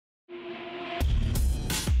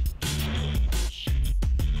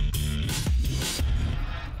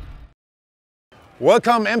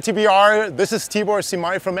Welcome MTBR, this is Tibor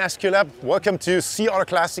Simai from SQlab. Welcome to Otter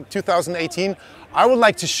Classic 2018. I would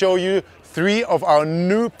like to show you 3 of our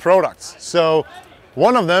new products. So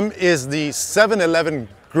one of them is the 711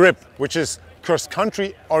 grip, which is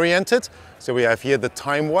cross-country oriented. So we have here the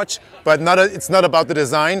time watch, but it's not about the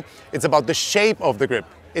design, it's about the shape of the grip.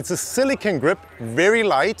 It's a silicone grip, very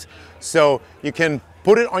light, so you can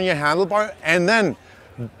put it on your handlebar, and then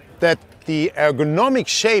that the ergonomic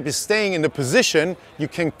shape is staying in the position, you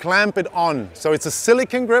can clamp it on. So it's a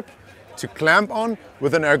silicone grip to clamp on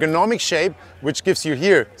with an ergonomic shape, which gives you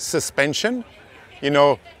here suspension. You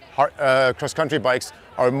know, cross-country bikes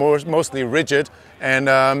are mostly rigid,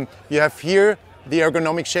 and you have here the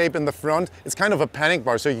ergonomic shape in the front. It's kind of a panic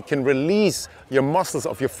bar, so you can release your muscles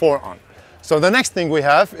of your forearm. So the next thing we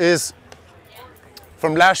have is,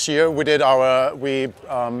 from last year, we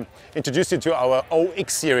introduced it to our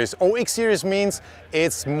OX series. OX series means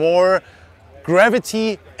it's more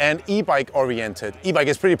gravity and e-bike oriented. E-bike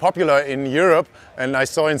is pretty popular in Europe, and I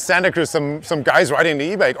saw in Santa Cruz some guys riding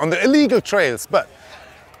the e-bike on the illegal trails. But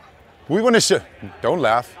we want to show, don't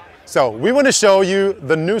laugh. So we want to show you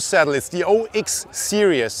the new saddle. It's the OX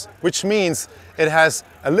series, which means it has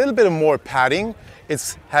a little bit more padding.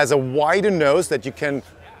 It has a wider nose that you can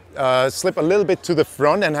slip a little bit to the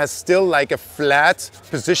front and has still like a flat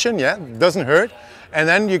position, yeah, doesn't hurt. And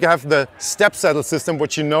then you have the step saddle system,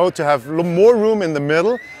 which you know to have more room in the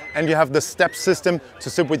middle, and you have the step system to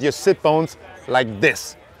sit with your sit bones like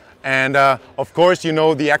this. And of course, you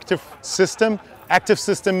know the active system. Active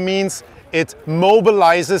system means it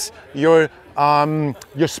mobilizes your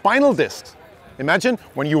spinal discs. Imagine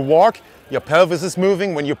when you walk, your pelvis is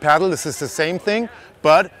moving. When you paddle, this is the same thing,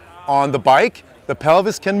 but on the bike, the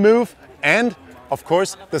pelvis can move, and of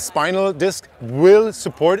course the spinal disc will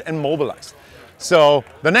support and mobilize. So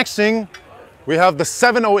the next thing, we have the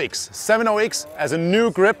 7OX. 7OX as a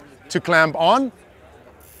new grip to clamp on.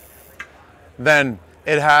 Then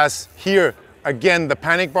it has here again the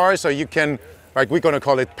panic bar, so you can, like we're going to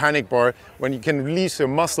call it panic bar, when you can release your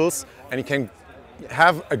muscles and you can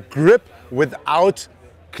have a grip without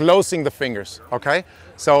closing the fingers, okay?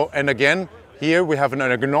 So, and again, here we have an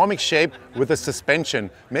ergonomic shape with a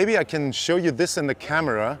suspension. Maybe I can show you this in the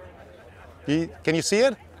camera. Can you see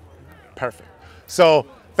it? Perfect. So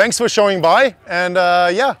thanks for showing by, and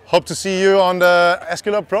yeah, hope to see you on the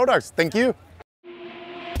SQlab products. Thank you.